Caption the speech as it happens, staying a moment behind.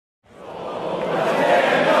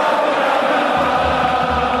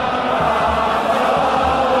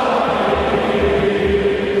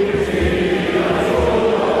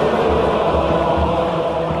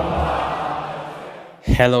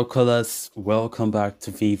Hello, colors. Welcome back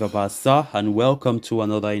to Viva Barca and welcome to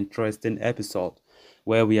another interesting episode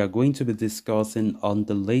where we are going to be discussing on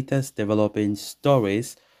the latest developing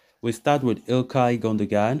stories. We start with Ilkay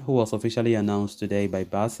Gundogan, who was officially announced today by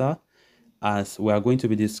Barca, as we are going to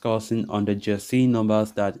be discussing on the jersey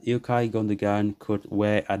numbers that Ilkay Gundogan could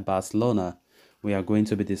wear at Barcelona. We are going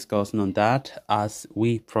to be discussing on that as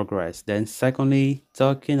we progress. Then, secondly,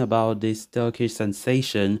 talking about this Turkish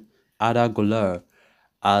sensation, Arda Guler,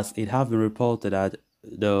 as it have been reported that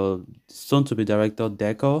the soon-to-be director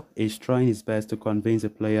Deco is trying his best to convince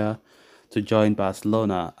the player to join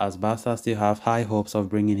Barcelona, as Barca still have high hopes of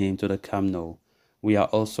bringing him to the Camp Nou. We are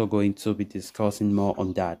also going to be discussing more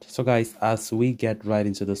on that. So guys, as we get right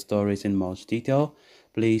into the stories in much detail,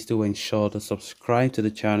 please do ensure to subscribe to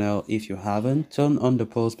the channel if you haven't. Turn on the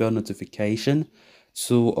post bell notification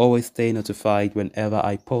to always stay notified whenever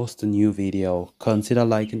I post a new video. Consider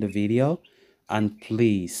liking the video and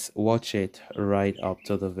please watch it right up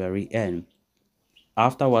to the very end.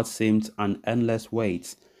 After what seemed an endless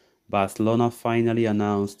wait, Barcelona finally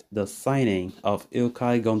announced the signing of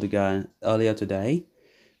Ilkay Gundogan earlier today.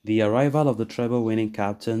 The arrival of the treble-winning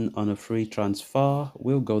captain on a free transfer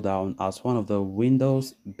will go down as one of the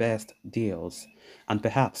window's best deals, and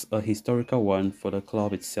perhaps a historical one for the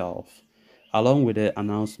club itself. Along with the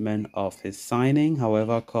announcement of his signing,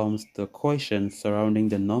 however, comes the question surrounding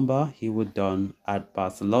the number he would don at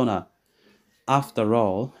Barcelona. After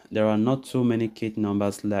all, there are not too many kit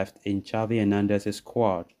numbers left in Xavi Hernandez's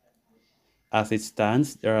squad. As it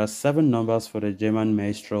stands, there are 7 numbers for the German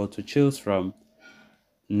maestro to choose from.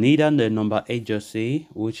 Neither the number 8 jersey,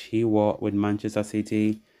 which he wore with Manchester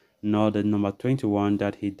City, nor the number 21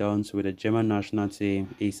 that he dons with the German national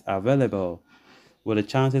team is available, with the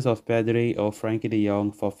chances of Pedri or Frankie de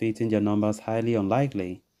Jong forfeiting their numbers highly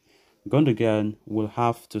unlikely. Gundogan will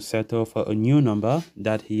have to settle for a new number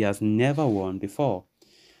that he has never worn before.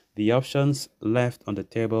 The options left on the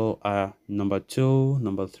table are number 2,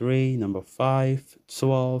 number 3, number 5,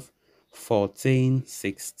 12, 14,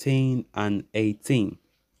 16, and 18.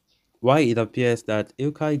 While it appears that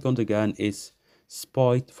Ilkay Gundogan is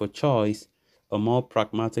spoilt for choice, a more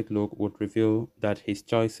pragmatic look would reveal that his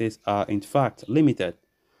choices are in fact limited.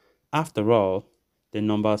 After all, the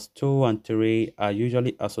numbers 2 and 3 are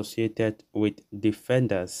usually associated with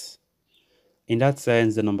defenders. In that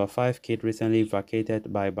sense, the number 5 kit recently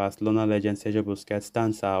vacated by Barcelona legend Sergio Busquets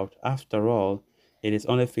stands out. After all, it is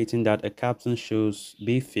only fitting that a captain's shoes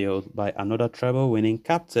be filled by another treble-winning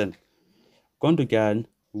captain. Gundogan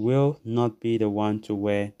will not be the one to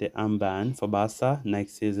wear the armband for Barca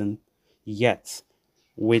next season yet.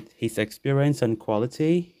 With his experience and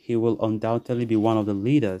quality, he will undoubtedly be one of the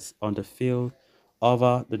leaders on the field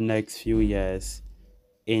over the next few years.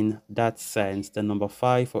 In that sense, the number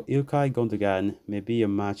 5 for Ilkay Gundogan may be a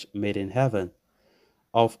match made in heaven.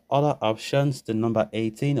 Of other options, the number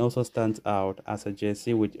 18 also stands out as a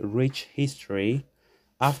jersey with rich history.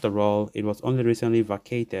 After all, it was only recently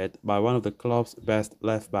vacated by one of the club's best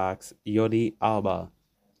left-backs, Jordi Alba.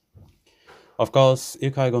 Of course,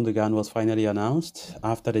 Ilkay Gundogan was finally announced.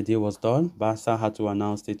 After the deal was done, Barca had to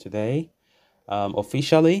announce it today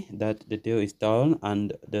officially that the deal is done,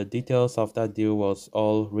 and the details of that deal was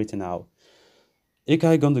all written out.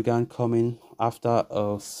 Ilkay Gundogan coming after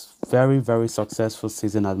a very, very successful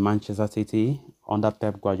season at Manchester City under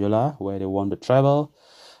Pep Guardiola, where they won the treble.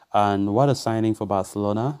 And what a signing for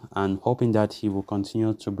Barcelona, and hoping that he will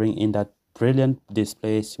continue to bring in that brilliant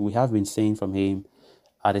displays we have been seeing from him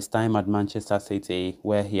at his time at Manchester City,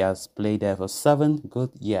 where he has played there for 7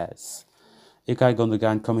 good years. Ilkay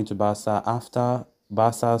Gundogan coming to Barca after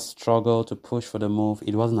Barca's struggle to push for the move.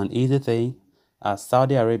 It wasn't an easy thing, as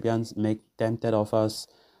Saudi Arabians make tempted offers.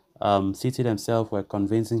 City themselves were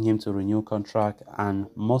convincing him to renew contract, and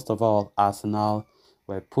most of all, Arsenal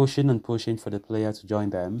were pushing and pushing for the player to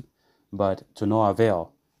join them, but to no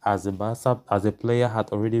avail, as the player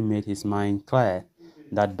had already made his mind clear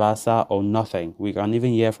that Barca or nothing. We can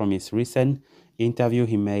even hear from his recent interview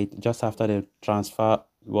he made just after the transfer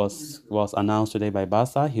was announced today by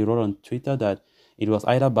Barca. He wrote on Twitter that it was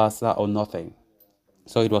either Barca or nothing.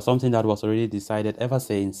 So it was something that was already decided ever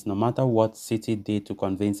since. No matter what City did to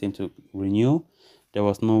convince him to renew, there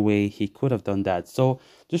was no way he could have done that. So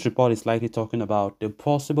this report is likely talking about the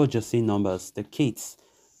possible jersey numbers, the kits,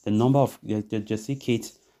 the number of the jersey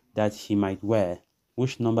kits that he might wear,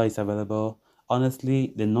 which number is available.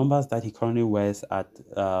 Honestly, the numbers that he currently wears at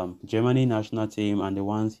Germany national team and the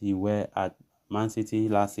ones he wear at Man City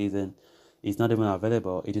last season is not even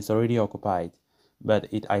available. It is already occupied. But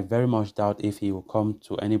I very much doubt if he will come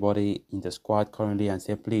to anybody in the squad currently and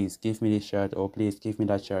say, please give me this shirt or please give me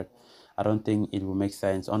that shirt. I don't think it will make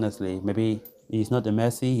sense, honestly. Maybe he's not a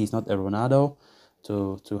Messi, he's not a Ronaldo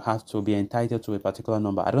to have to be entitled to a particular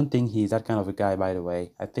number. I don't think he's that kind of a guy, by the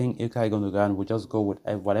way. I think Ilkay Gundogan will just go with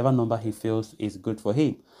whatever number he feels is good for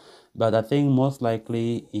him. But I think most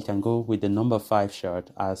likely he can go with the number 5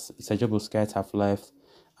 shirt as Sergio Busquets have left.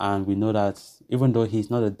 And we know that even though he's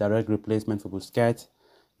not a direct replacement for Busquets,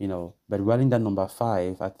 but wearing that number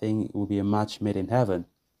 5, I think it will be a match made in heaven.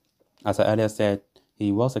 As I earlier said, he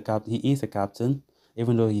is a captain.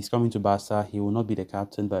 Even though he's coming to Barca, he will not be the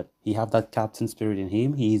captain, but he have that captain spirit in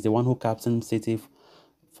him. He is the one who captained City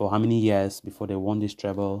for how many years before they won this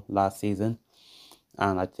treble last season.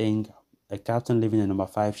 And I think a captain leaving a number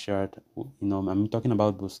 5 shirt, I'm talking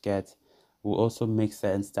about Busquets, will also make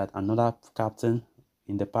sense that another captain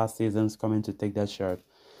in the past seasons coming to take that shirt.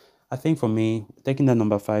 I think for me, taking the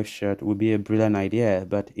number 5 shirt would be a brilliant idea,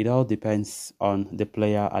 but it all depends on the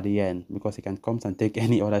player at the end because he can come and take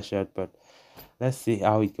any other shirt. But let's see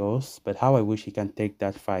how it goes. But how I wish he can take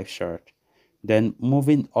that 5 shirt. Then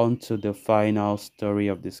moving on to the final story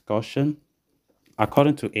of discussion.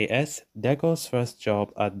 According to AS, Deco's first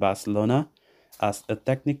job at Barcelona as a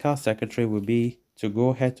technical secretary will be to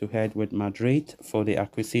go head to head with Madrid for the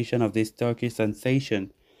acquisition of this Turkish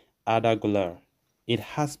sensation, Arda Guler. It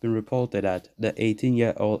has been reported that the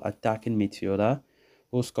 18-year-old attacking midfielder,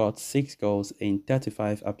 who scored 6 goals in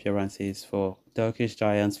 35 appearances for Turkish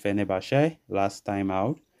giants Fenerbahce last time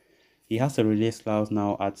out, he has a release clause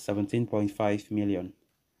now at 17.5 million.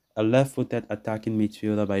 A left-footed attacking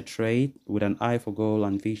midfielder by trade with an eye for goal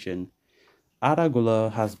and vision, Arda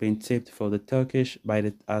Guler has been tipped for the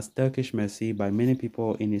as Turkish Messi by many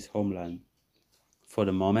people in his homeland. For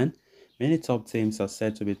the moment, many top teams are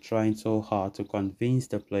said to be trying so hard to convince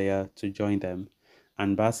the player to join them,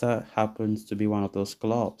 and Barca happens to be one of those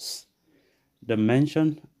clubs. The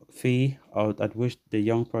mentioned fee at which the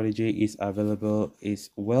young prodigy is available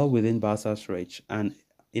is well within Barca's reach, and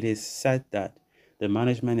it is said that the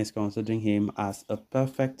management is considering him as a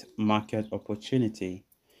perfect market opportunity.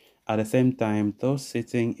 At the same time, those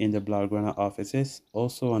sitting in the Blaugrana offices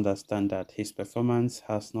also understand that his performance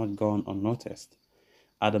has not gone unnoticed.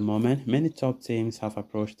 At the moment, many top teams have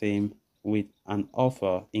approached him with an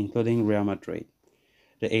offer, including Real Madrid.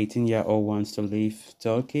 The 18-year-old wants to leave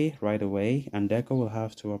Turkey right away, and Deco will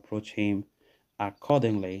have to approach him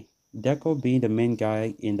accordingly. Deco, being the main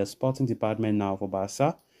guy in the sporting department now for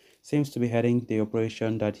Barca, seems to be heading the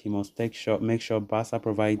operation that he must make sure Barca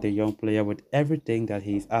provide the young player with everything that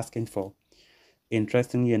he is asking for.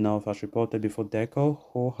 Interestingly enough, as reported before, Deco,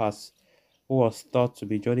 who was thought to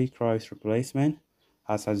be Jordi Cruyff's replacement,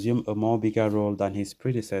 has assumed a more bigger role than his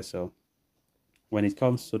predecessor. When it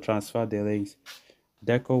comes to transfer dealings,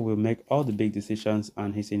 Deco will make all the big decisions,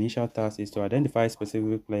 and his initial task is to identify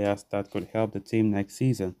specific players that could help the team next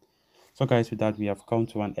season. So guys, with that, we have come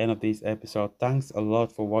to an end of this episode. Thanks a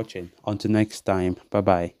lot for watching. Until next time, bye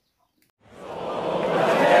bye.